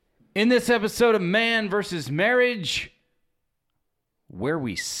In this episode of Man vs. Marriage, where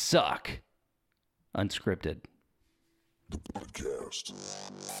we suck. Unscripted. The podcast.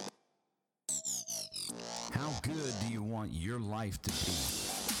 How good do you want your life to be?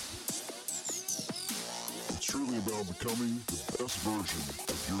 It's really about becoming the best version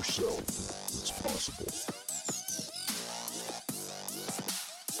of yourself that's possible.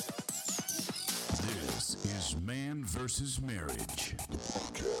 This is Man vs. Marriage. The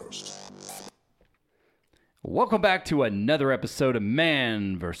podcast. Welcome back to another episode of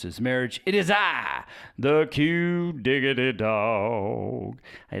Man vs. Marriage. It is I, the Q Diggity Dog.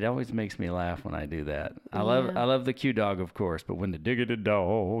 It always makes me laugh when I do that. I love the Q Dog, of course, but when the Diggity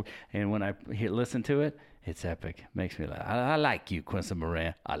Dog, and when I listen to it, it's epic. Makes me laugh. I like you, Quincy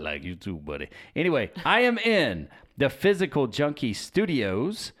Moran. I like you too, buddy. Anyway, I am in the Physical Junkie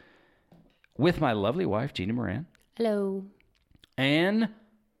Studios with my lovely wife, Gina Moran. Hello. And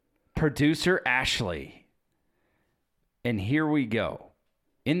producer Ashley. And here we go.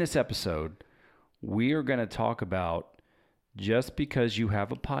 In this episode, we are going to talk about just because you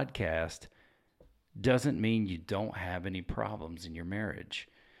have a podcast doesn't mean you don't have any problems in your marriage.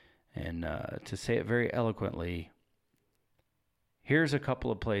 And to say it very eloquently, here's a couple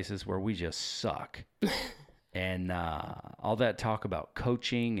of places where we just suck. And all that talk about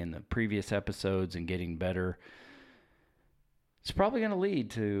coaching in the previous episodes and getting better, it's probably going to lead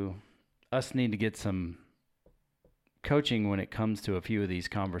to us need to get some coaching when it comes to a few of these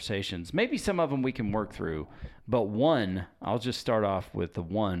conversations. Maybe some of them we can work through, but one, I'll just start off with the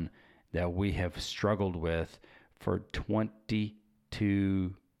one that we have struggled with for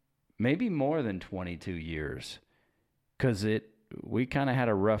 22, maybe more than 22 years, because we kind of had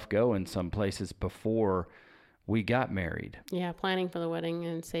a rough go in some places before we got married. Yeah, planning for the wedding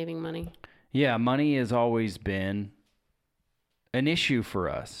and saving money. Yeah, money has always been an issue for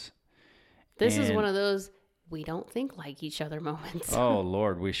us. This is one of those we don't think like each other moments. Oh,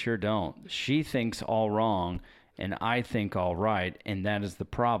 Lord, we sure don't. She thinks all wrong, and I think all right, and that is the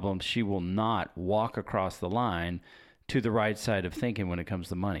problem. She will not walk across the line to the right side of thinking when it comes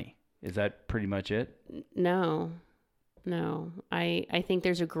to money. Is that pretty much it? No. I think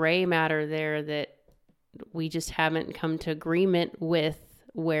there's a gray matter there that we just haven't come to agreement with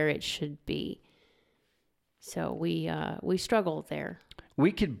where it should be. So we struggle there.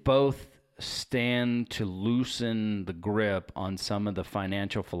 We could both stand to loosen the grip on some of the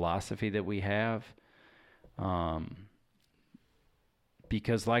financial philosophy that we have.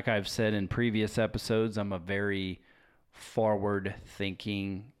 Because like I've said in previous episodes, I'm a very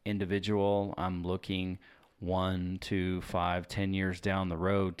forward-thinking individual. I'm looking 1, 2, 5, 10 years down the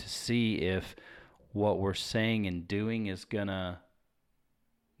road to see if what we're saying and doing is going to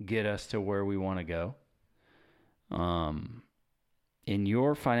get us to where we want to go. And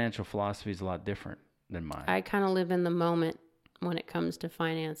your financial philosophy is a lot different than mine. I kind of live in the moment when it comes to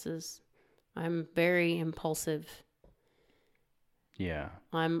finances. I'm very impulsive. Yeah.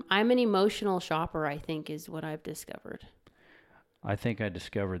 I'm an emotional shopper, I think, is what I've discovered. I think I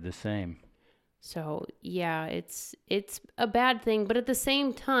discovered the same. So, yeah, it's a bad thing, but at the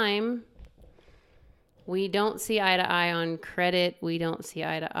same time, we don't see eye to eye on credit. We don't see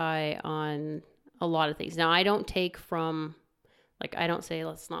eye to eye on a lot of things. Now, I don't take from, like, I don't say,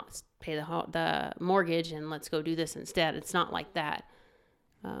 let's not pay the mortgage and let's go do this instead. It's not like that.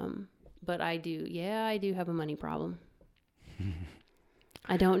 But I do have a money problem.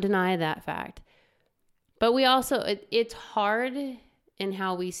 I don't deny that fact. But we also, it's hard in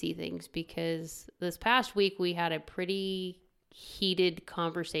how we see things, because this past week we had a pretty heated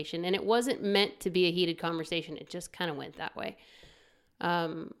conversation, and it wasn't meant to be a heated conversation. It just kind of went that way.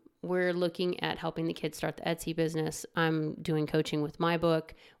 We're looking at helping the kids start the Etsy business. I'm doing coaching with my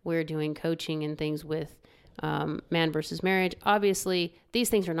book. We're doing coaching and things with Man vs. Marriage. Obviously, these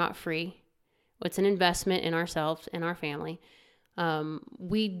things are not free. It's an investment in ourselves and our family.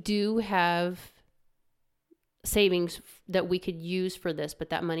 We do have savings that we could use for this,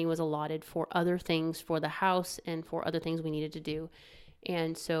 but that money was allotted for other things, for the house and for other things we needed to do.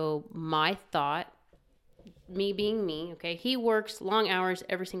 And so my thought, me being me, okay, he works long hours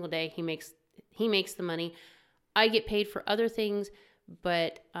every single day. He makes the money. I get paid for other things,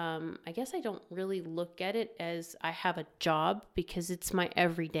 but I guess I don't really look at it as I have a job, because it's my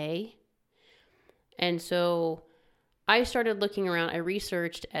everyday. And so I started looking around. I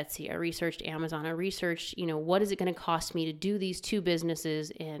researched Etsy. I researched Amazon. I researched, what is it going to cost me to do these two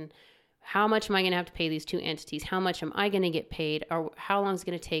businesses, and how much am I going to have to pay these two entities? How much am I going to get paid? Or how long is it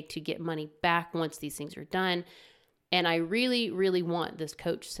going to take to get money back once these things are done? And I really, really want this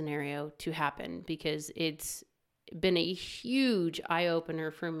coach scenario to happen, because it's been a huge eye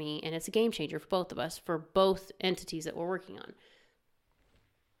opener for me, and it's a game changer for both of us, for both entities that we're working on.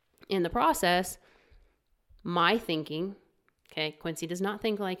 In the process, my thinking, okay, Quincy does not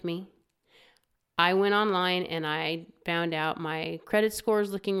think like me. I went online and I found out my credit score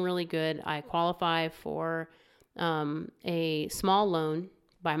is looking really good. I qualify for a small loan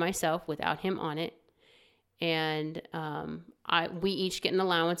by myself without him on it. And we each get an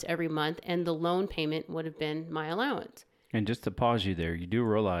allowance every month, and the loan payment would have been my allowance. And just to pause you there, you do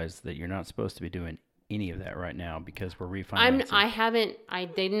realize that you're not supposed to be doing any of that right now because we're refinancing. I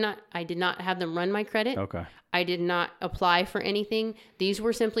did not have them run my credit. Okay. I did not apply for anything. These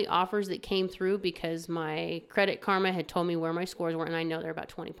were simply offers that came through because my Credit Karma had told me where my scores were, and I know they're about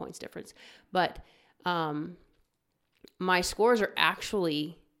 20 points difference. But my scores are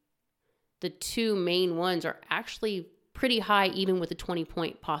actually, the two main ones are actually pretty high, even with a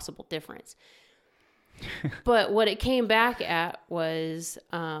 20-point possible difference. But what it came back at was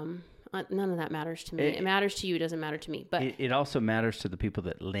none of that matters to me. It matters to you. It doesn't matter to me. But it also matters to the people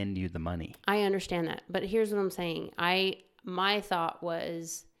that lend you the money. I understand that. But here's what I'm saying. My thought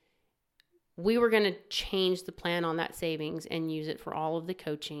was we were going to change the plan on that savings and use it for all of the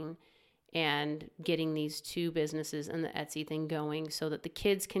coaching and getting these two businesses and the Etsy thing going so that the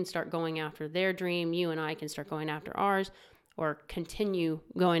kids can start going after their dream. You and I can start going after ours, or continue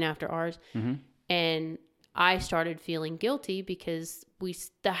going after ours. Mm-hmm. And I started feeling guilty because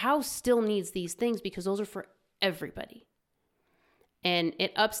the house still needs these things because those are for everybody. And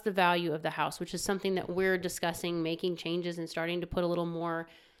it ups the value of the house, which is something that we're discussing, making changes and starting to put a little more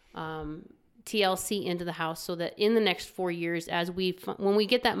TLC into the house so that in the next 4 years, when we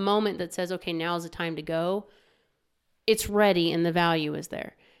get that moment that says, okay, now is the time to go, it's ready and the value is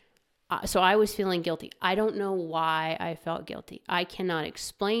there. So I was feeling guilty. I don't know why I felt guilty. I cannot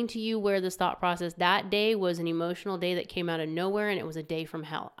explain to you where this thought process, that day was an emotional day that came out of nowhere, and it was a day from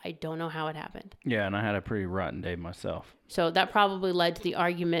hell. I don't know how it happened. Yeah, and I had a pretty rotten day myself. So that probably led to the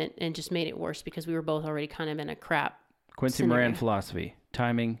argument and just made it worse because we were both already kind of in a crap Quincy scenario. Moran philosophy.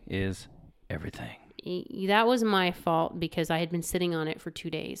 Timing is everything. That was my fault because I had been sitting on it for 2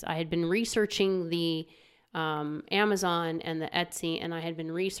 days. I had been researching the Amazon and the Etsy, and I had been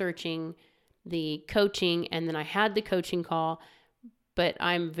researching the coaching, and then I had the coaching call, but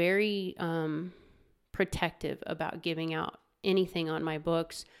I'm very protective about giving out anything on my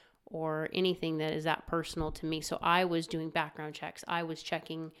books or anything that is that personal to me. So I was doing background checks. I was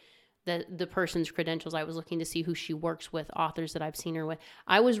checking the person's credentials. I was looking to see who she works with, authors that I've seen her with.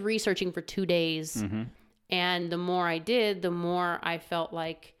 I was researching for 2 days, mm-hmm. and the more I did, the more I felt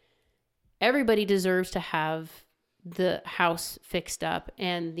like everybody deserves to have the house fixed up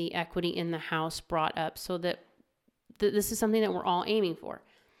and the equity in the house brought up so that this is something that we're all aiming for.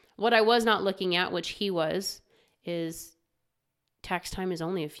 What I was not looking at, which he was, is tax time is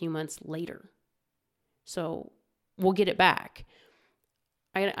only a few months later. So we'll get it back.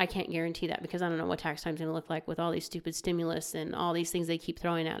 I can't guarantee that because I don't know what tax time is going to look like with all these stupid stimulus and all these things they keep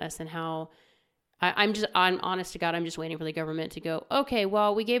throwing at us, and how I'm honest to God, I'm just waiting for the government to go, okay,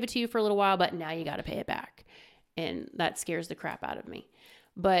 well, we gave it to you for a little while, but now you got to pay it back. And that scares the crap out of me.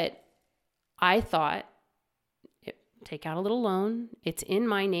 But I thought, take out a little loan. It's in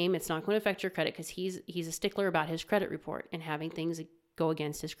my name. It's not going to affect your credit because he's a stickler about his credit report and having things go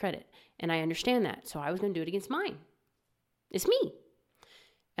against his credit. And I understand that. So I was going to do it against mine. It's me.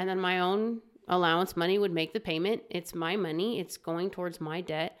 And then my own allowance money would make the payment. It's my money. It's going towards my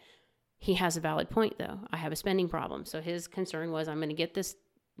debt. He has a valid point, though. I have a spending problem. So his concern was, I'm going to get this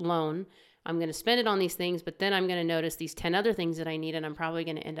loan. I'm going to spend it on these things, but then I'm going to notice these 10 other things that I need, and I'm probably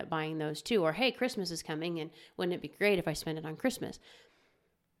going to end up buying those too. Or, hey, Christmas is coming, and wouldn't it be great if I spend it on Christmas?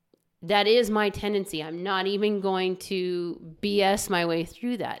 That is my tendency. I'm not even going to BS my way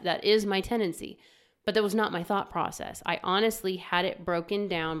through that. That is my tendency. But that was not my thought process. I honestly had it broken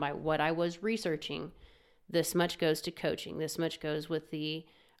down by what I was researching. This much goes to coaching. This much goes with the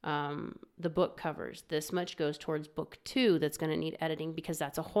book covers. This much goes towards book 2 that's going to need editing because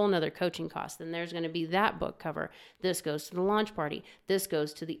that's a whole nother coaching cost. Then there's going to be that book cover. This goes to the launch party. This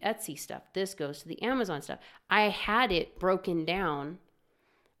goes to the Etsy stuff. This goes to the Amazon stuff. I had it broken down,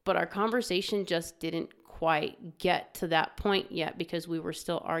 but our conversation just didn't quite get to that point yet because we were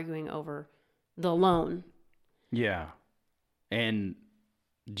still arguing over the loan. Yeah. And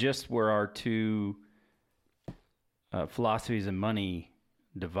just where our two philosophies of money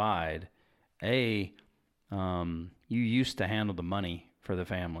divide, you used to handle the money for the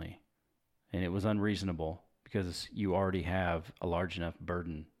family, and it was unreasonable because you already have a large enough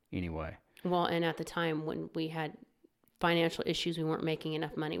burden anyway. Well, and at the time when we had financial issues. We weren't making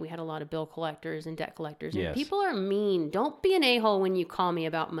enough money. We had a lot of bill collectors and debt collectors. And Yes. people are mean. Don't be an a-hole when you call me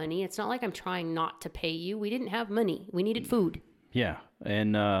about money. It's not like I'm trying not to pay you. We didn't have money. We needed food. Yeah.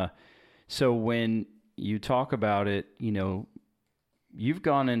 And so when you talk about it, you've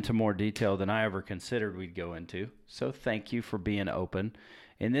gone into more detail than I ever considered we'd go into. So thank you for being open.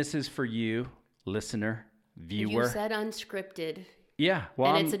 And this is for you, listener, viewer. You said unscripted. Yeah.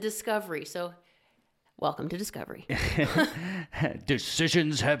 Well, And it's a discovery. So welcome to Discovery.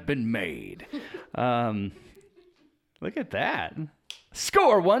 decisions have been made. Look at that.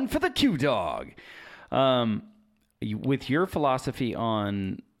 Score one for the Q-Dog. With your philosophy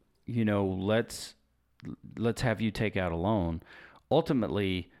on, let's have you take out a loan.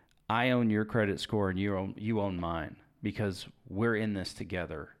 Ultimately, I own your credit score and you own mine because we're in this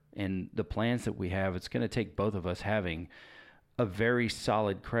together. And the plans that we have, it's going to take both of us having a very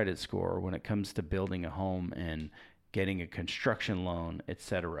solid credit score when it comes to building a home and getting a construction loan,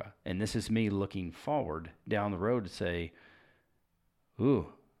 etc. And this is me looking forward down the road to say, ooh,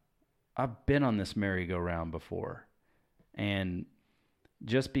 I've been on this merry-go-round before. And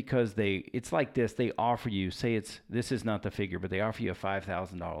just because it's like this, they offer you, this is not the figure, but they offer you a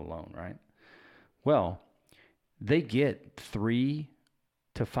 $5,000 loan, right? Well, they get 3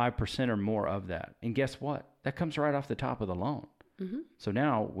 to 5% or more of that. And guess what? That comes right off the top of the loan. Mm-hmm. So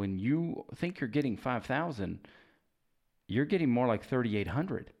now when you think you're getting $5,000, you're getting more like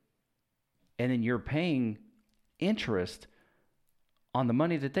 $3,800. And then you're paying interest on the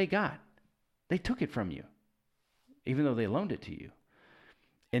money that they got. They took it from you, even though they loaned it to you.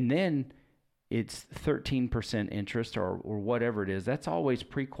 And then it's 13% interest or whatever it is. That's always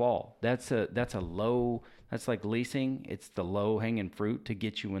pre-qual. That's like leasing. It's the low hanging fruit to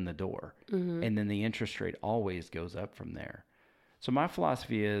get you in the door. Mm-hmm. And then the interest rate always goes up from there. So my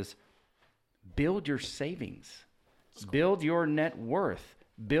philosophy is build your savings, build your net worth,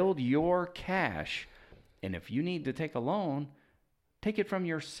 build your cash. And if you need to take a loan, take it from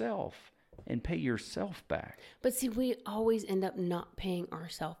yourself and pay yourself back. But see, we always end up not paying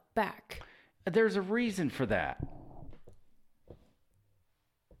ourselves back. There's a reason for that.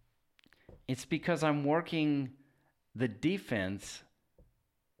 It's because I'm working the defense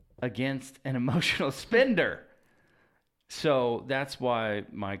against an emotional spender. So that's why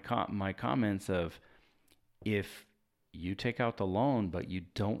my comments of if you take out the loan but you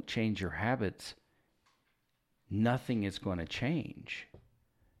don't change your habits, nothing is going to change.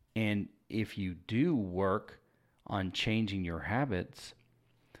 And if you do work on changing your habits,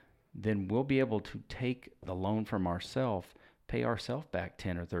 then we'll be able to take the loan from ourselves, pay ourselves back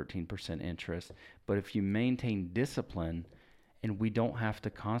 10 or 13% interest. But if you maintain discipline and we don't have to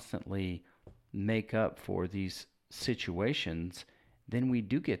constantly make up for these situations, then we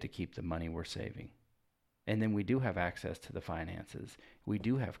do get to keep the money we're saving. And then we do have access to the finances. We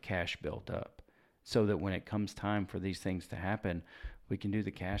do have cash built up so that when it comes time for these things to happen, we can do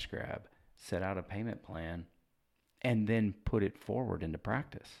the cash grab, set out a payment plan, and then put it forward into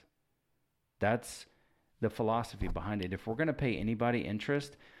practice. That's the philosophy behind it. If we're going to pay anybody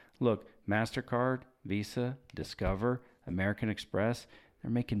interest, look, MasterCard, Visa, Discover, American Express,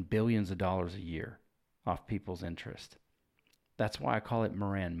 they're making billions of dollars a year off people's interest. That's why I call it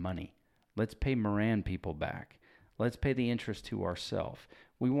Moran money. Let's pay Moran people back. Let's pay the interest to ourselves.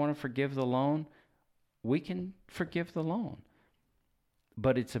 We want to forgive the loan, we can forgive the loan.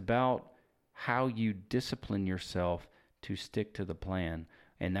 But it's about how you discipline yourself to stick to the plan.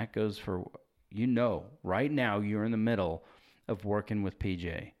 And that goes for, right now you're in the middle of working with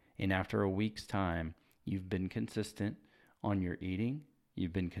PJ. And after a week's time, you've been consistent on your eating.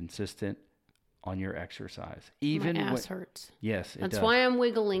 You've been consistent on your exercise. Even my ass hurts. Yes, it That's does. why I'm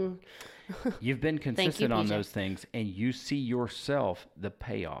wiggling. You've been consistent on PJ. those things, and you see yourself the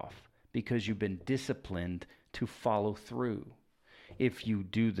payoff because you've been disciplined to follow through. If you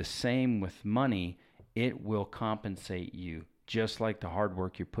do the same with money, it will compensate you, just like the hard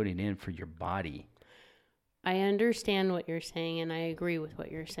work you're putting in for your body. I understand what you're saying, and I agree with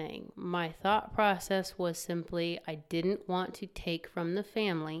what you're saying. My thought process was simply I didn't want to take from the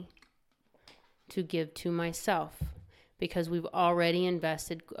family to give to myself because we've already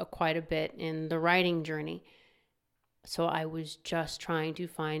invested quite a bit in the writing journey. So I was just trying to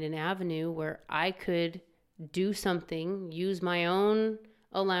find an avenue where I could do something, use my own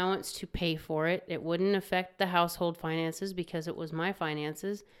allowance to pay for it. It wouldn't affect the household finances because it was my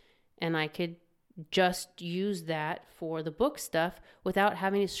finances, and I could just use that for the book stuff without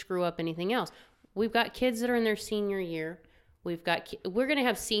having to screw up anything else. We've got kids that are in their senior year. We're going to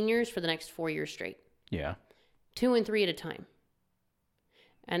have seniors for the next 4 years straight. Yeah. 2 and 3 at a time.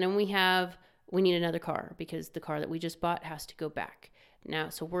 And then we have we need another car because the car that we just bought has to go back. Now,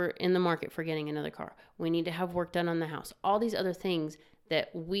 so we're in the market for getting another car. We need to have work done on the house. All these other things that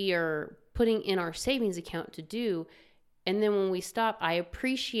we are putting in our savings account to do. And then when we stop, I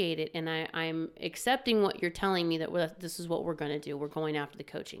appreciate it. And I'm accepting what you're telling me that this is what we're going to do. We're going after the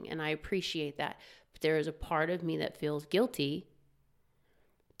coaching. And I appreciate that. But there is a part of me that feels guilty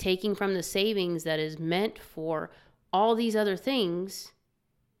taking from the savings that is meant for all these other things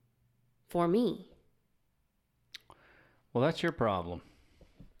for me. Well, that's your problem.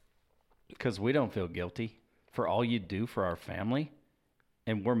 Because we don't feel guilty for all you do for our family.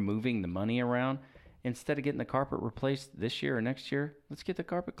 And we're moving the money around. Instead of getting the carpet replaced this year or next year, let's get the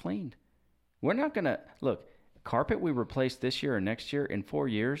carpet cleaned. We're not going to, look, carpet we replace this year or next year in 4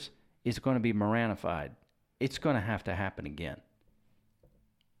 years is going to be Maranified. It's going to happen again.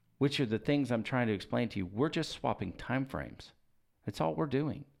 Which are the things I'm trying to explain to you. We're just swapping time frames. That's all we're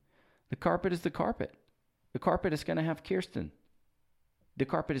doing. The carpet is the carpet. The carpet is going to have Kirsten. The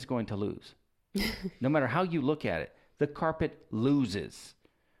carpet is going to lose. No matter how you look at it, the carpet loses.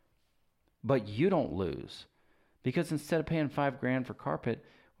 But you don't lose. Because instead of paying $5,000 for carpet,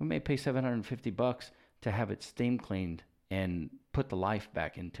 we may pay $750 to have it steam cleaned and put the life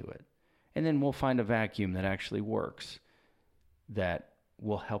back into it. And then we'll find a vacuum that actually works that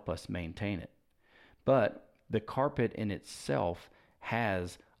will help us maintain it. But the carpet in itself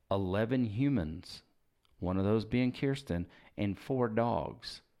has 11 humans, one of those being Kirsten, and 4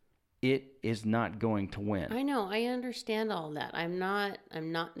 dogs. It is not going to win. I know. I understand all that. I'm not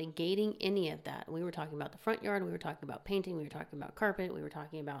negating any of that. We were talking about the front yard. We were talking about painting. We were talking about carpet. We were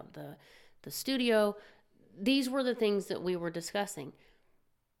talking about the studio. These were the things that we were discussing.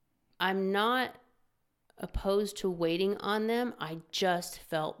 I'm not opposed to waiting on them. I just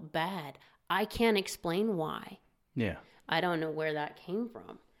felt bad. I can't explain why. Yeah. I don't know where that came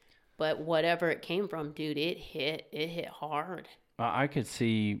from. But whatever it came from, dude, it hit hard. I could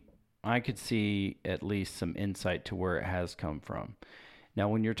see at least some insight to where it has come from. Now,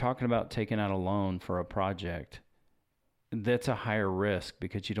 when you're talking about taking out a loan for a project, that's a higher risk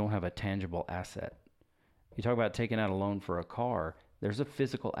because you don't have a tangible asset. You talk about taking out a loan for a car, there's a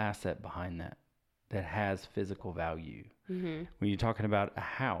physical asset behind that has physical value. Mm-hmm. When you're talking about a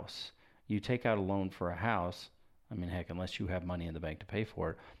house, you take out a loan for a house, I mean, heck, unless you have money in the bank to pay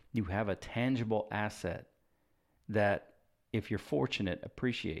for it, you have a tangible asset that, if you're fortunate,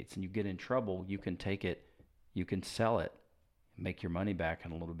 appreciates, and you get in trouble, you can take it, you can sell it, make your money back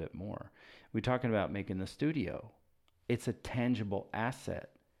and a little bit more. We're talking about making the studio. It's a tangible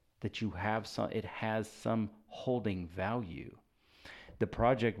asset that you have it has some holding value. The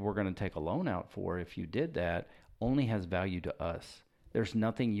project we're going to take a loan out for, if you did that, only has value to us. There's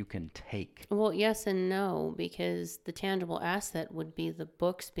nothing you can take. Well, yes and no, because the tangible asset would be the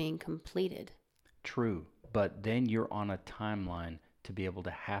books being completed. True. But then you're on a timeline to be able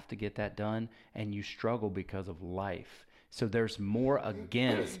to have to get that done, and you struggle because of life. So there's more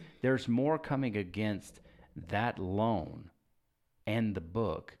coming against that loan and the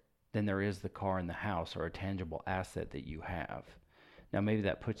book than there is the car and the house or a tangible asset that you have. Now, maybe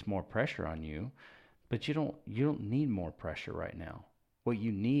that puts more pressure on you, but you don't need more pressure right now. What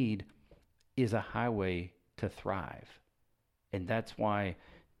you need is a highway to thrive. And that's why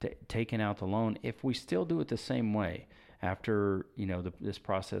taking out the loan, if we still do it the same way, after this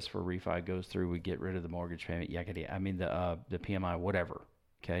process for refi goes through, we get rid of the mortgage payment, the PMI, whatever,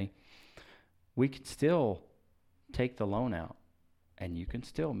 okay? We could still take the loan out, and you can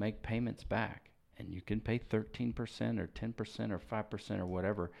still make payments back, and you can pay 13% or 10% or 5% or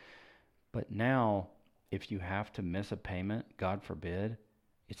whatever. But now, if you have to miss a payment, God forbid,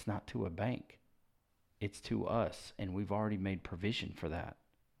 it's not to a bank. It's to us, and we've already made provision for that.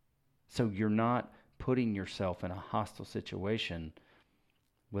 So you're not putting yourself in a hostile situation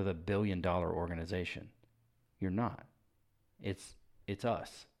with $1 billion organization. You're not. It's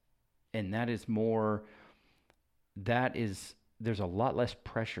us. And there's a lot less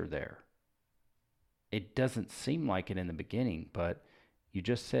pressure there. It doesn't seem like it in the beginning, but you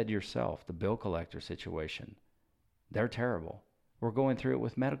just said yourself, the bill collector situation, they're terrible. We're going through it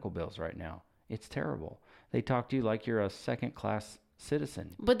with medical bills right now. It's terrible. They talk to you like you're a second-class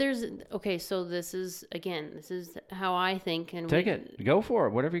citizen. But so this is how I think. And take it. Go for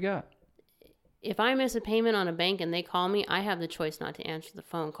it. Whatever you got. If I miss a payment on a bank and they call me, I have the choice not to answer the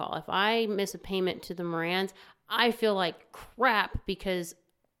phone call. If I miss a payment to the Morans, I feel like crap because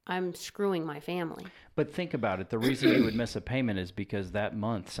I'm screwing my family. But think about it. The reason you would miss a payment is because that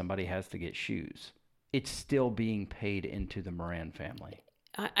month somebody has to get shoes. It's still being paid into the Moran family.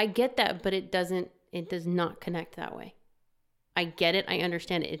 I get that, but it does not connect that way. I get it. I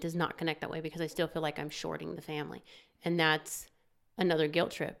understand it. It does not connect that way because I still feel like I'm shorting the family. And that's another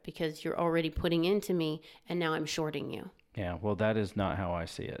guilt trip because you're already putting into me and now I'm shorting you. Yeah, well, that is not how I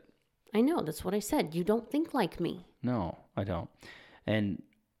see it. I know. That's what I said. You don't think like me. No, I don't. And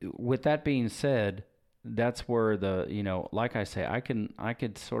with that being said, that's where like I say, I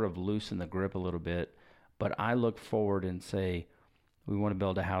could sort of loosen the grip a little bit, but I look forward and say, we want to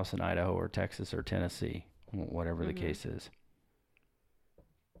build a house in Idaho or Texas or Tennessee, whatever the case is.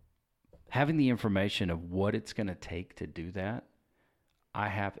 Having the information of what it's going to take to do that,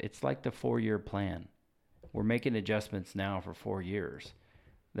 it's like the 4-year plan. We're making adjustments now for 4 years.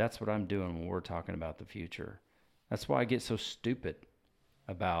 That's what I'm doing when we're talking about the future. That's why I get so stupid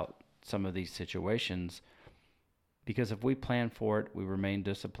about some of these situations, because if we plan for it, we remain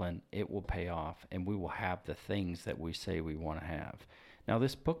disciplined, it will pay off, and we will have the things that we say we want to have. Now,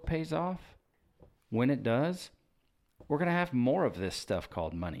 this book pays off. When it does, we're going to have more of this stuff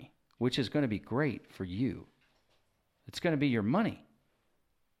called money, which is going to be great for you. It's going to be your money,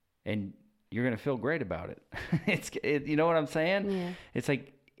 and you're going to feel great about it. You know what I'm saying? Yeah. It's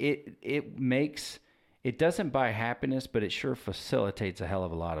like it doesn't buy happiness, but it sure facilitates a hell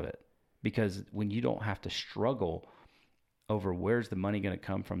of a lot of it. Because when you don't have to struggle over where's the money going to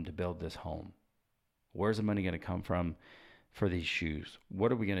come from to build this home? Where's the money going to come from for these shoes?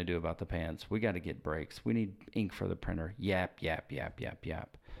 What are we going to do about the pants? We got to get brakes. We need ink for the printer. Yap, yap, yap, yap,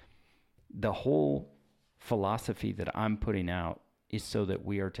 yap. The whole philosophy that I'm putting out is so that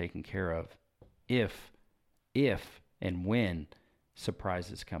we are taken care of if and when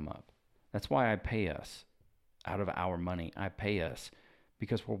surprises come up. That's why I pay us out of our money. I pay us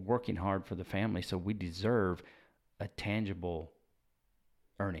because we're working hard for the family, so we deserve a tangible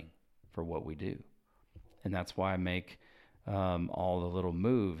earning for what we do. And that's why I make all the little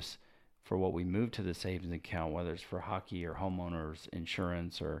moves for what we move to the savings account, whether it's for hockey or homeowners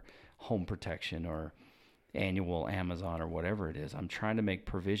insurance or home protection or annual Amazon or whatever it is. I'm trying to make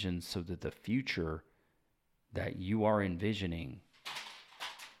provisions so that the future that you are envisioning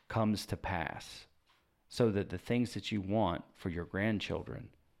comes to pass, so that the things that you want for your grandchildren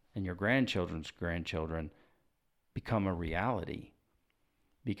and your grandchildren's grandchildren become a reality.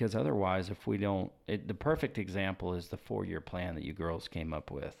 Because otherwise, if we don't, the perfect example is the 4-year plan that you girls came up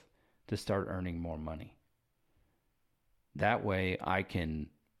with to start earning more money. That way I can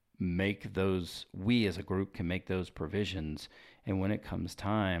make those, we as a group can make those provisions. And when it comes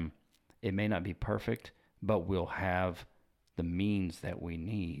time, it may not be perfect, but we'll have the means that we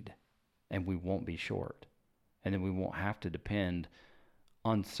need and we won't be short. And then we won't have to depend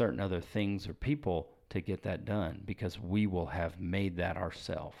on certain other things or people to get that done because we will have made that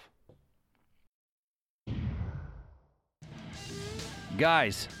ourselves.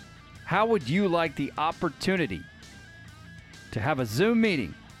 Guys, how would you like the opportunity to have a Zoom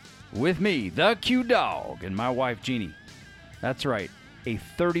meeting with me, the Q Dog, and my wife, Jeannie? That's right, a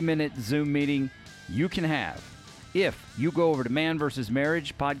 30-minute Zoom meeting you can have if you go over to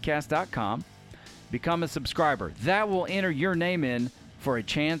manversusmarriagepodcast.com, become a subscriber. That will enter your name in for a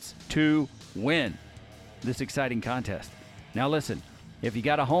chance to win this exciting contest. Now listen, if you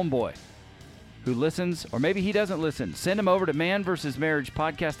got a homeboy who listens, or maybe he doesn't listen, send him over to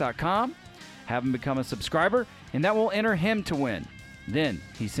manversusmarriagepodcast.com, have him become a subscriber, and that will enter him to win. Then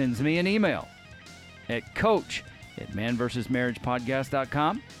he sends me an email at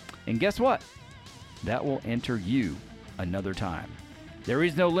coach@manversusmarriagepodcast.com, and guess what? That will enter you another time. There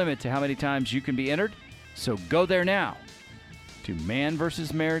is no limit to how many times you can be entered, so go there now to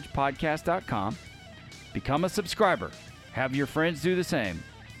manversusmarriagepodcast.com, become a subscriber, have your friends do the same,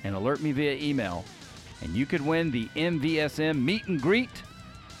 and alert me via email, and you could win the MVSM meet and greet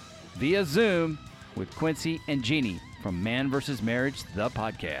via Zoom with Quincy and Jeannie from Man vs. Marriage, the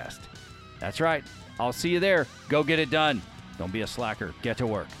podcast. That's right. I'll see you there. Go get it done. Don't be a slacker. Get to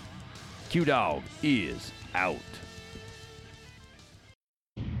work. Q-Dog is out.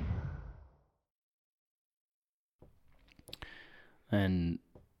 And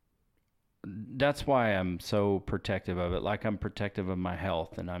that's why I'm so protective of it. Like I'm protective of my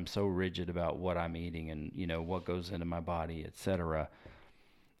health, and I'm so rigid about what I'm eating and, you know, what goes into my body, etc.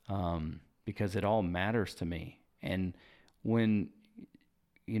 Because it all matters to me. And when,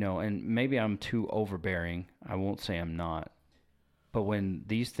 you know, and maybe I'm too overbearing. I won't say I'm not. But when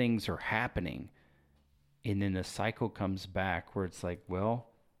these things are happening, and then the cycle comes back where it's like, well,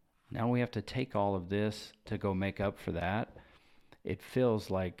 now we have to take all of this to go make up for that. It feels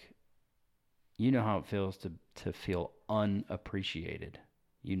like, you know how it feels to feel unappreciated.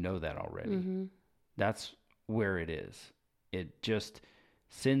 You know that already. Mm-hmm. That's where it is. It just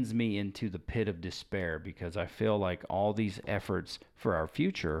sends me into the pit of despair because I feel like all these efforts for our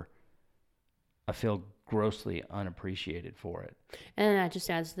future, I feel grossly unappreciated for it. And that just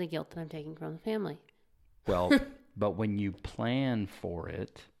adds to the guilt that I'm taking from the family. Well, but when you plan for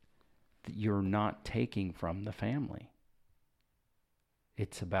it, you're not taking from the family.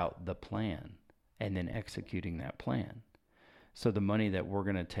 It's about the plan and then executing that plan. So the money that we're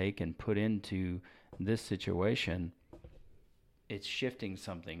going to take and put into this situation, it's shifting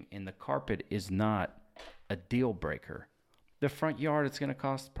something. And the carpet is not a deal breaker. The front yard, it's going to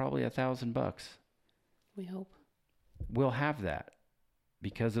cost probably $1,000. We hope. We'll have that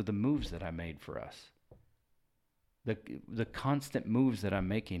because of the moves that I made for us. The constant moves that I'm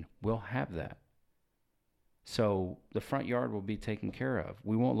making, we'll have that. So the front yard will be taken care of.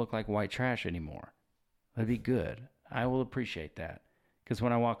 We won't look like white trash anymore. That'd be good. I will appreciate that. Because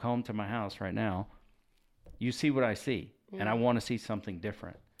when I walk home to my house right now, you see what I see. And I want to see something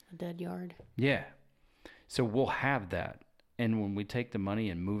different. A dead yard. Yeah. So we'll have that. And when we take the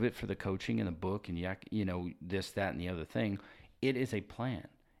money and move it for the coaching and the book and, you know, this, that, and the other thing, it is a plan.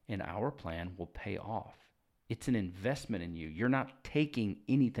 And our plan will pay off. It's an investment in you. You're not taking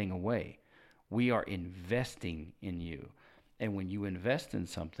anything away. We are investing in you. And when you invest in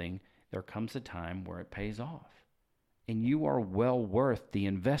something, there comes a time where it pays off. And you are well worth the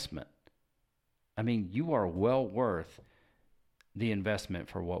investment. I mean, you are well worth the investment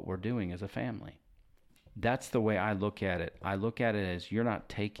for what we're doing as a family. That's the way I look at it. I look at it as you're not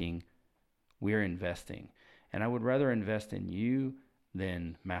taking, we're investing. And I would rather invest in you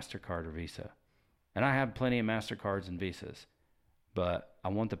than MasterCard or Visa. And I have plenty of MasterCards and Visas, but I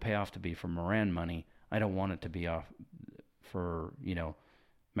want the payoff to be for Moran money. I don't want it to be off for, you know,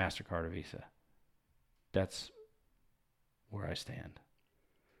 MasterCard or Visa. That's where I stand.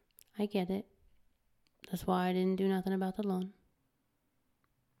 I get it. That's why I didn't do nothing about the loan.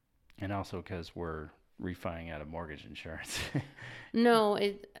 And also because we're refining out of mortgage insurance. No,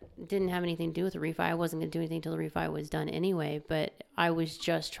 it didn't have anything to do with the refi. I wasn't going to do anything until the refi was done anyway, but I was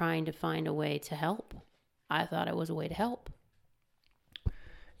just trying to find a way to help. I thought it was a way to help.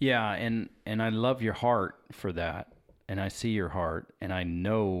 Yeah, and I love your heart for that. And I see your heart, and I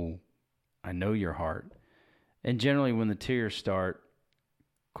know your heart. And generally when the tears start,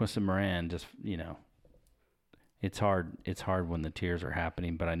 Quissa Moran just, you know, it's hard when the tears are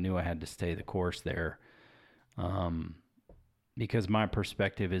happening, but I knew I had to stay the course there. Because my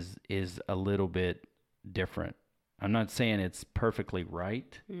perspective is a little bit different. I'm not saying it's perfectly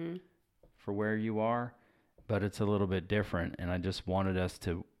right for where you are, but it's a little bit different. And I just wanted us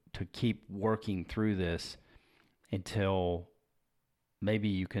to keep working through this until maybe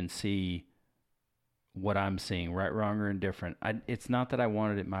you can see what I'm seeing, right, wrong, or indifferent. It's not that I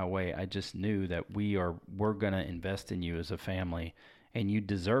wanted it my way. I just knew that we're going to invest in you as a family, and you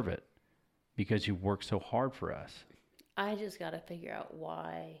deserve it because you worked so hard for us. I just got to figure out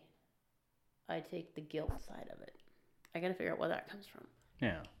why I take the guilt side of it. I got to figure out where that comes from.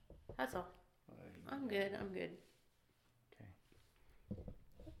 Yeah. That's all. I'm good. Okay.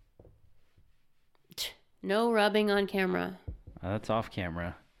 No rubbing on camera. That's off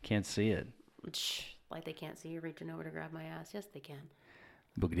camera. Can't see it. Like they can't see you reaching over to grab my ass. Yes, they can.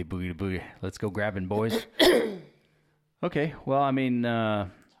 Boogity, boogity, boogity. Let's go grabbing, boys. Okay. Well, I mean,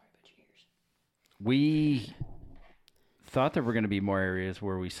 we thought there were going to be more areas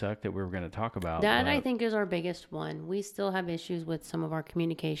where we suck that we were going to talk about. That, I think, is our biggest one. We still have issues with some of our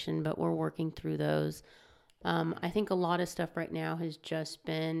communication, but we're working through those. I think a lot of stuff right now has just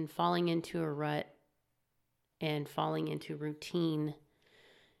been falling into a rut and falling into routine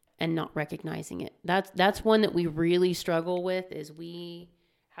and not recognizing it. That's one that we really struggle with, is we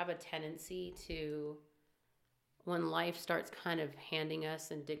have a tendency to, when life starts kind of handing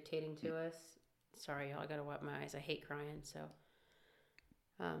us and dictating to us. Sorry, y'all, I gotta wipe my eyes. I hate crying, so.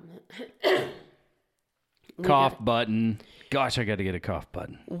 Cough button. Gosh, I got to get a cough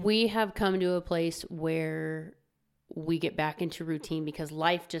button. We have come to a place where we get back into routine because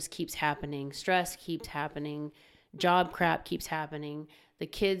life just keeps happening. Stress keeps happening. Job crap keeps happening. The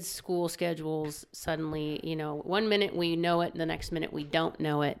kids' school schedules suddenly, you know, one minute we know it, the next minute we don't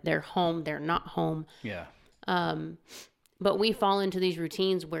know it. They're home, they're not home. Yeah. But we fall into these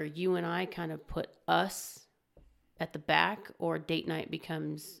routines where you and I kind of put us at the back, or date night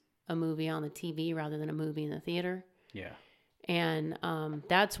becomes a movie on the TV rather than a movie in the theater. Yeah. And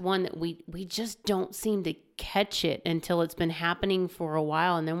that's one that we just don't seem to catch it until it's been happening for a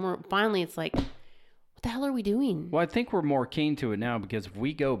while. And then it's like, what the hell are we doing? Well, I think we're more keen to it now because if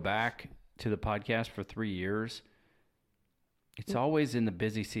we go back to the podcast for 3 years, It's always in the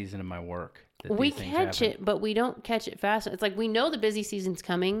busy season of my work. We catch it, but we don't catch it fast. It's like we know the busy season's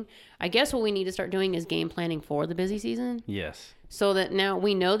coming. I guess what we need to start doing is game planning for the busy season. Yes. So that now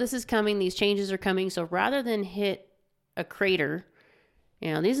we know this is coming, these changes are coming. So rather than hit a crater,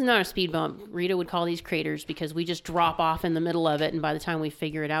 this is not a speed bump. Rita would call these craters because we just drop off in the middle of it. And by the time we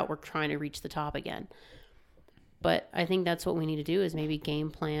figure it out, we're trying to reach the top again. But I think that's what we need to do is maybe game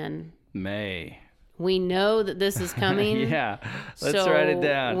plan. We know that this is coming. Yeah. Let's write it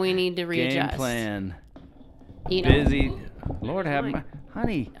down. We need to readjust. Game plan. Busy. Lord have mercy.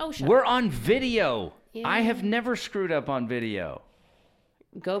 Honey, we're on video. Yeah. I have never screwed up on video.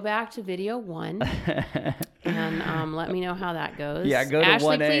 Go back to video 1 and let me know how that goes. Yeah, go to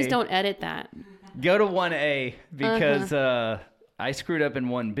Ashley, 1A. Please don't edit that. Go to 1A because I screwed up in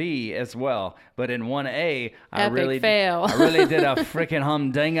 1B as well. But in 1A, I really did a freaking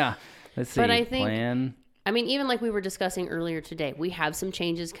humdinger. Let's see. But I think, plan. I mean, even like we were discussing earlier today, we have some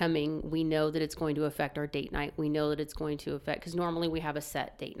changes coming. We know that it's going to affect our date night. We know that it's going to affect, because normally we have a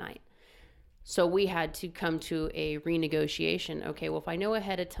set date night. So we had to come to a renegotiation. Okay, well, if I know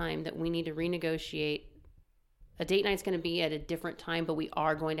ahead of time that we need to renegotiate, a date night's going to be at a different time, but we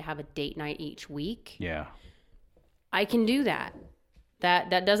are going to have a date night each week. Yeah. I can do that.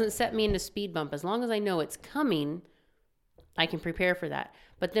 That doesn't set me into speed bump. As long as I know it's coming, I can prepare for that.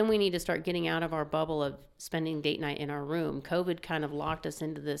 But then we need to start getting out of our bubble of spending date night in our room. COVID kind of locked us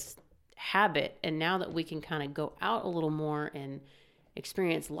into this habit. And now that we can kind of go out a little more and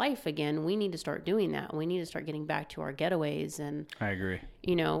experience life again, we need to start doing that. We need to start getting back to our getaways. And I agree.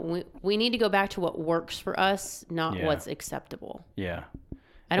 We need to go back to what works for us, not what's acceptable. Yeah.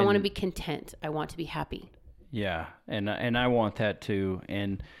 I don't want to be content. I want to be happy. Yeah. And I want that too.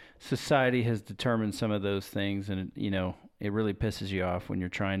 And society has determined some of those things. And, it really pisses you off when you're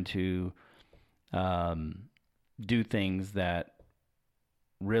trying to do things that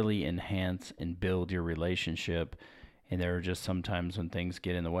really enhance and build your relationship. And there are just sometimes when things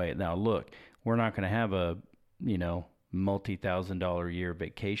get in the way. Now, look, we're not going to have a, multi-$1,000 a year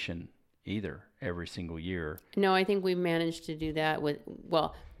vacation either every single year. No, I think we managed to do that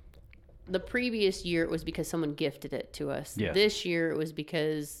the previous year it was because someone gifted it to us. Yes. This year it was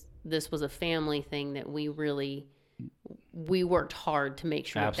because this was a family thing that we worked hard to make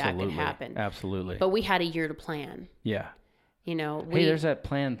sure that could happen. Absolutely. But we had a year to plan. Yeah. Hey, there's that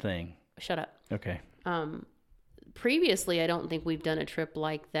plan thing. Shut up. Okay. Previously, I don't think we've done a trip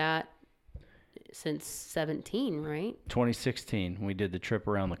like that since 2017, right? 2016, we did the trip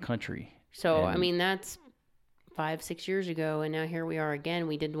around the country. So, I mean, that's 5-6 years ago, and now here we are again.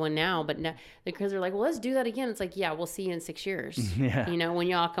 We did one now, but now because they're like, well, let's do that again. It's like, yeah, we'll see you in 6 years. Yeah. When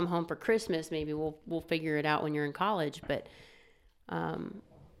y'all come home for Christmas, maybe we'll figure it out when you're in college. But I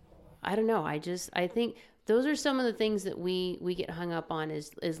don't know. I think those are some of the things that we get hung up on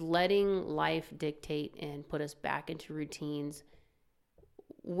is letting life dictate and put us back into routines.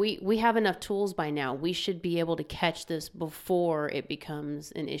 We have enough tools by now. We should be able to catch this before it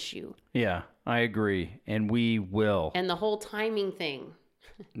becomes an issue. Yeah, I agree. And we will. And the whole timing thing.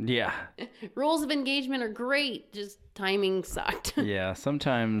 Yeah. Rules of engagement are great. Just timing sucked. Yeah,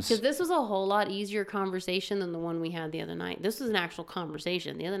 sometimes. Because this was a whole lot easier conversation than the one we had the other night. This was an actual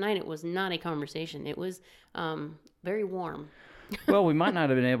conversation. The other night it was not a conversation. It was very warm. Well, we might not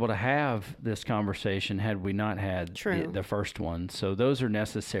have been able to have this conversation had we not had the first one. So those are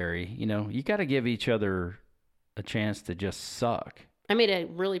necessary. You got to give each other a chance to just suck. I made a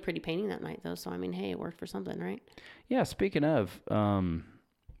really pretty painting that night, though. So, I mean, hey, it worked for something, right? Yeah, speaking of,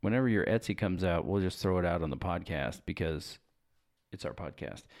 whenever your Etsy comes out, we'll just throw it out on the podcast because it's our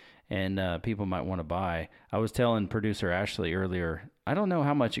podcast. And people might want to buy. I was telling producer Ashley earlier, I don't know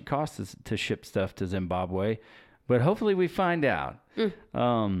how much it costs us to ship stuff to Zimbabwe, but hopefully we find out.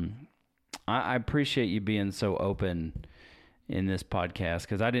 I appreciate you being so open in this podcast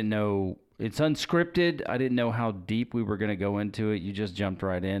because I didn't know. It's unscripted. I didn't know how deep we were going to go into it. You just jumped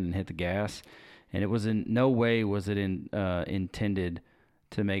right in and hit the gas. And it was in no way was it intended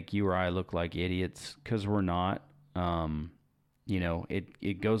to make you or I look like idiots because we're not.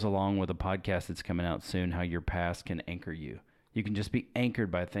 It goes along with a podcast that's coming out soon, how your past can anchor you. You can just be anchored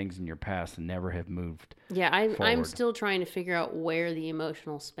by things in your past and never have moved. Yeah, I'm still trying to figure out where the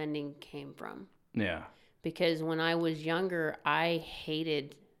emotional spending came from. Yeah. Because when I was younger, I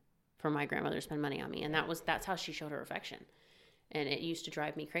hated for my grandmother to spend money on me. And that's how she showed her affection. And it used to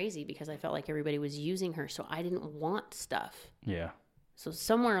drive me crazy because I felt like everybody was using her. So I didn't want stuff. Yeah. So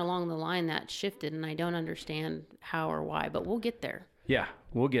somewhere along the line that shifted and I don't understand how or why, but we'll get there. Yeah,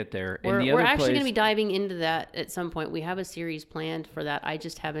 we'll get there. We're actually going to be diving into that at some point. We have a series planned for that. I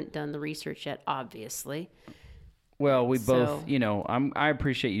just haven't done the research yet, obviously. Well, we both, So- I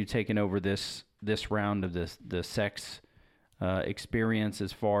appreciate you taking over this round of the sex experience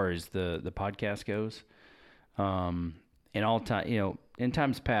as far as the podcast goes. In all time, in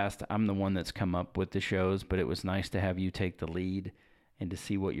times past, I'm the one that's come up with the shows, but it was nice to have you take the lead and to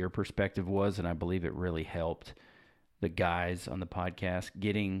see what your perspective was, and I believe it really helped the guys on the podcast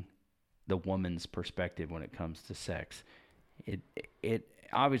getting the woman's perspective when it comes to sex. It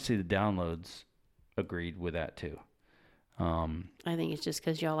obviously the downloads agreed with that too. I think it's just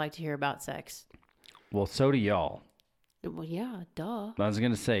because y'all like to hear about sex. Well, so do y'all. Well, yeah, duh. I was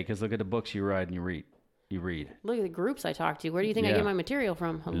gonna say, because look at the books you write and you read. Look at the groups I talk to. Where do you think I Yeah. get my material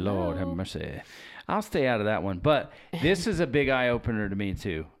from? Hello? Lord have mercy. I'll stay out of that one. But this is a big eye opener to me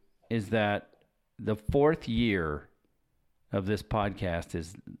too. Is that the 4th year of this podcast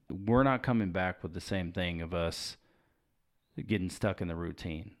is we're not coming back with the same thing of us getting stuck in the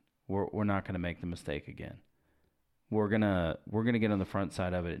routine. We're not going to make the mistake again. We're gonna get on the front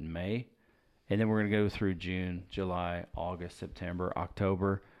side of it in May, and then we're gonna go through June, July, August, September,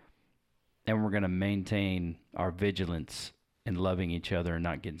 October, and we're gonna maintain our vigilance and loving each other and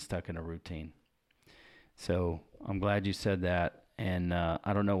not getting stuck in a routine. So I'm glad you said that, and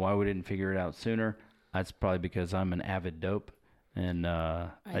I don't know why we didn't figure it out sooner. That's probably because I'm an avid dope, and I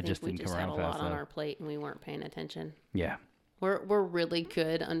think just we didn't just come had around a fast lot on enough. our plate and we weren't paying attention. Yeah. We're really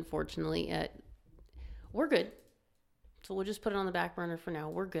good, unfortunately, we're good. So we'll just put it on the back burner for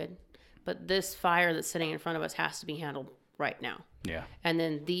now. We're good. But this fire that's sitting in front of us has to be handled right now. Yeah. And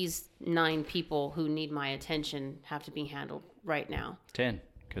then these 9 people who need my attention have to be handled right now. 10,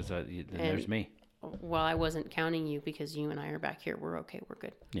 because then there's me. Well, I wasn't counting you because you and I are back here. We're okay. We're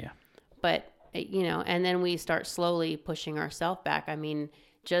good. Yeah. But, and then we start slowly pushing ourselves back. I mean,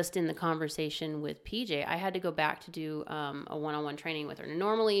 just in the conversation with PJ, I had to go back to do a one-on-one training with her.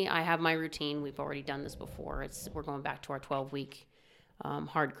 Normally, I have my routine. We've already done this before. We're going back to our 12-week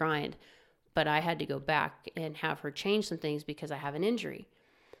hard grind. But I had to go back and have her change some things because I have an injury.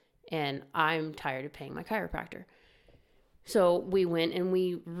 And I'm tired of paying my chiropractor. So we went and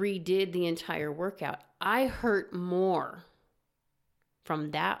we redid the entire workout. I hurt more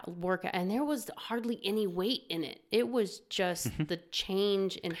from that workout, and there was hardly any weight in it. It was just the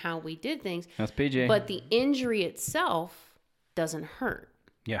change in how we did things. That's PJ. But the injury itself doesn't hurt.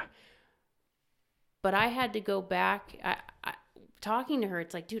 Yeah. But I had to go back. Talking to her,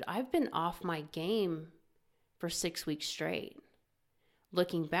 it's like, dude, I've been off my game for 6 weeks straight.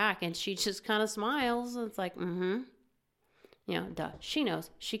 Looking back, and she just kind of smiles. And it's like, duh. She knows.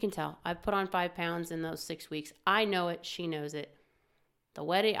 She can tell. I've put on 5 pounds in those 6 weeks. I know it. She knows it. The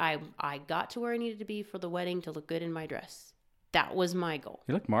wedding, I got to where I needed to be for the wedding to look good in my dress. That was my goal.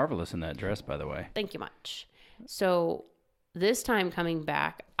 You look marvelous in that dress, by the way. Thank you much. So this time coming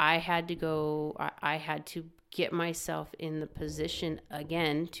back, I had to get myself in the position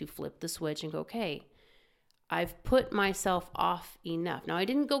again to flip the switch and go, okay, I've put myself off enough. Now, I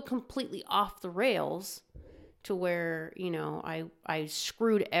didn't go completely off the rails to where, I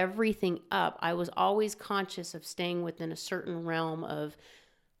screwed everything up. I was always conscious of staying within a certain realm of,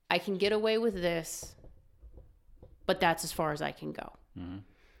 I can get away with this, but that's as far as I can go. Mm-hmm.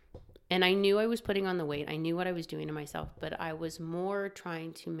 And I knew I was putting on the weight. I knew what I was doing to myself, but I was more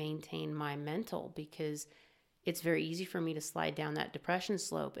trying to maintain my mental because it's very easy for me to slide down that depression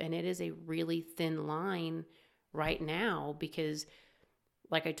slope. And it is a really thin line right now because,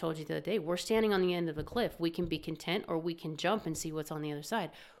 like I told you the other day, we're standing on the end of a cliff. We can be content or we can jump and see what's on the other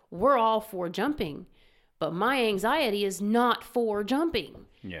side. We're all for jumping, but my anxiety is not for jumping.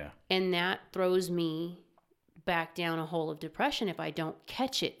 Yeah. And that throws me back down a hole of depression if I don't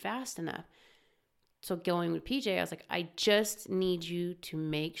catch it fast enough. So going with PJ, I was like, I just need you to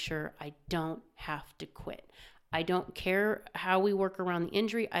make sure I don't have to quit. I don't care how we work around the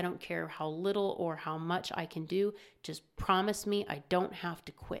injury. I don't care how little or how much I can do. Just promise me I don't have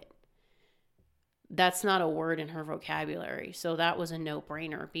to quit. That's not a word in her vocabulary. So that was a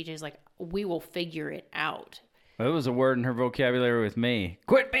no-brainer. PJ's like, we will figure it out. Well, it was a word in her vocabulary with me.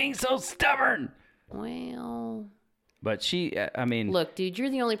 Quit being so stubborn. Well, But she, I mean, look, dude, you're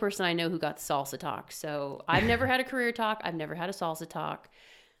the only person I know who got the salsa talk. So I've never had a career talk. I've never had a salsa talk.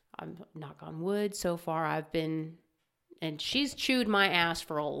 I'm knock on wood. So far, I've been, and she's chewed my ass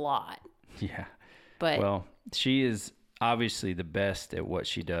for a lot. yeah. But Well, she is obviously the best at what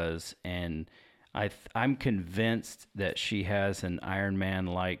she does, and I'm convinced that she has an Iron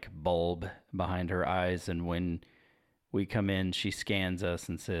Man-like bulb behind her eyes, and when we come in, she scans us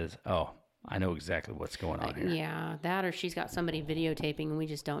and says, "Oh, I know exactly what's going on here." yeah, that or she's got somebody videotaping and we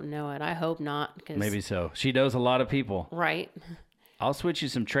just don't know it. I hope not. 'Cause, Maybe so. She knows a lot of people. Right. I'll switch you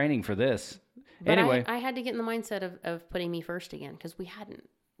some training for this. But Anyway. I had to get in the mindset of putting me first again because we hadn't.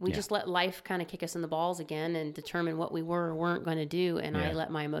 We just let life kind of kick us in the balls again and determine what we were or weren't going to do. And I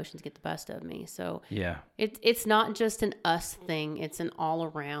let my emotions get the best of me. So it's not just an us thing. It's an all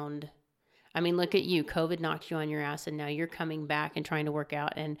around. I mean, look at you. COVID knocked you on your ass and now you're coming back and trying to work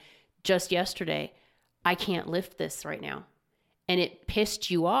out. And just yesterday, I can't lift this right now. And it pissed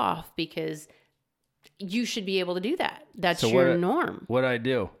you off because you should be able to do that. That's your norm. What'd I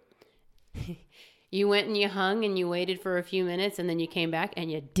do? You went and you hung and you waited for a few minutes and then you came back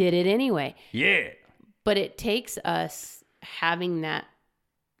and you did it anyway. Yeah. But it takes us having that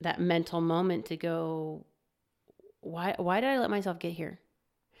mental moment to go, why did I let myself get here?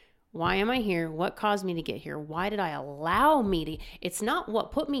 Why am I here? What caused me to get here? Why did I allow me to? It's not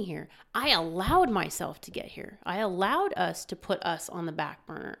what put me here. I allowed myself to get here. I allowed us to put us on the back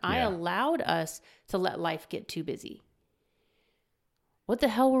burner. I allowed us to let life get too busy. What the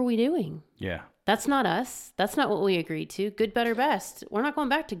hell were we doing? Yeah. That's not us. That's not what we agreed to. Good, better, best. We're not going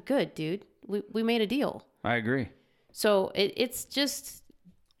back to good, dude. We made a deal. I agree. So it's just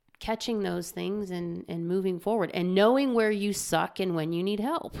catching those things and moving forward and knowing where you suck and when you need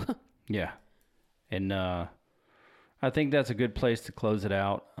help. Yeah. And I think that's a good place to close it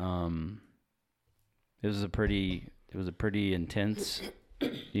out. It was a pretty intense,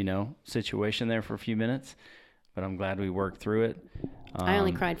 situation there for a few minutes, but I'm glad we worked through it. I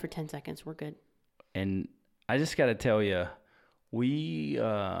only cried for 10 seconds. We're good. And I just got to tell you, we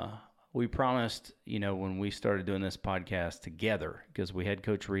promised, when we started doing this podcast together, because we had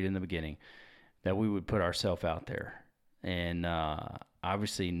Coach Reed in the beginning, that we would put ourselves out there. And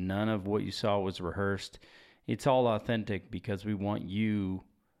obviously none of what you saw was rehearsed. It's all authentic because we want you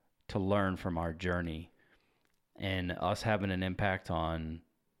to learn from our journey and us having an impact on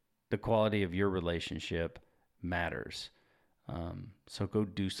the quality of your relationship matters. So go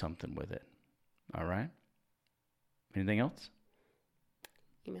do something with it. All right? Anything else?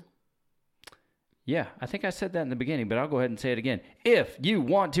 Email. Yeah, I think I said that in the beginning, but I'll go ahead and say it again. If you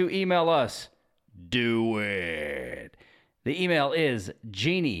want to email us, do it. The email is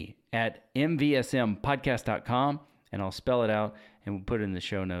Jeannie@mvsmpodcast.com, and I'll spell it out, and we'll put it in the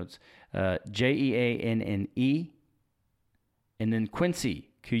show notes. Jeanne, and then Quincy,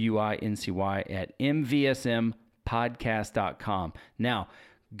 Quincy, at mvsmpodcast.com. Now,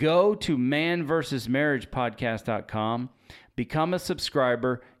 go to manversusmarriagepodcast.com, become a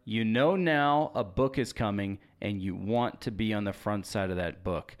subscriber. You know now a book is coming, and you want to be on the front side of that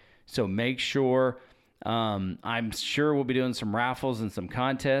book. So make sure, I'm sure we'll be doing some raffles and some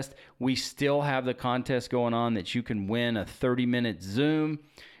contests. We still have the contest going on that you can win a 30-minute Zoom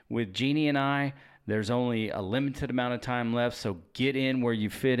with Jeannie and I. There's only a limited amount of time left, so get in where you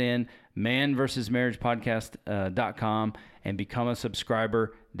fit in, manversusmarriagepodcast.com, and become a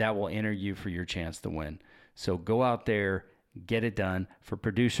subscriber. That will enter you for your chance to win. So go out there, get it done. For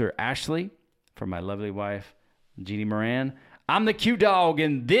producer Ashley, for my lovely wife, Jeannie Moran, I'm the Q Dog,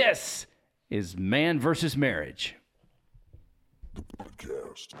 and this is Man versus Marriage. The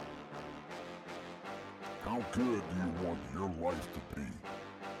podcast. How good do you want your life to be?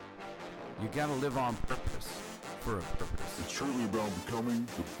 You gotta live on purpose, for a purpose. It's truly about becoming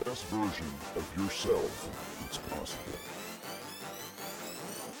the best version of yourself that's possible.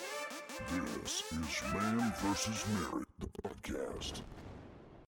 This is Man vs. Marriage, the podcast.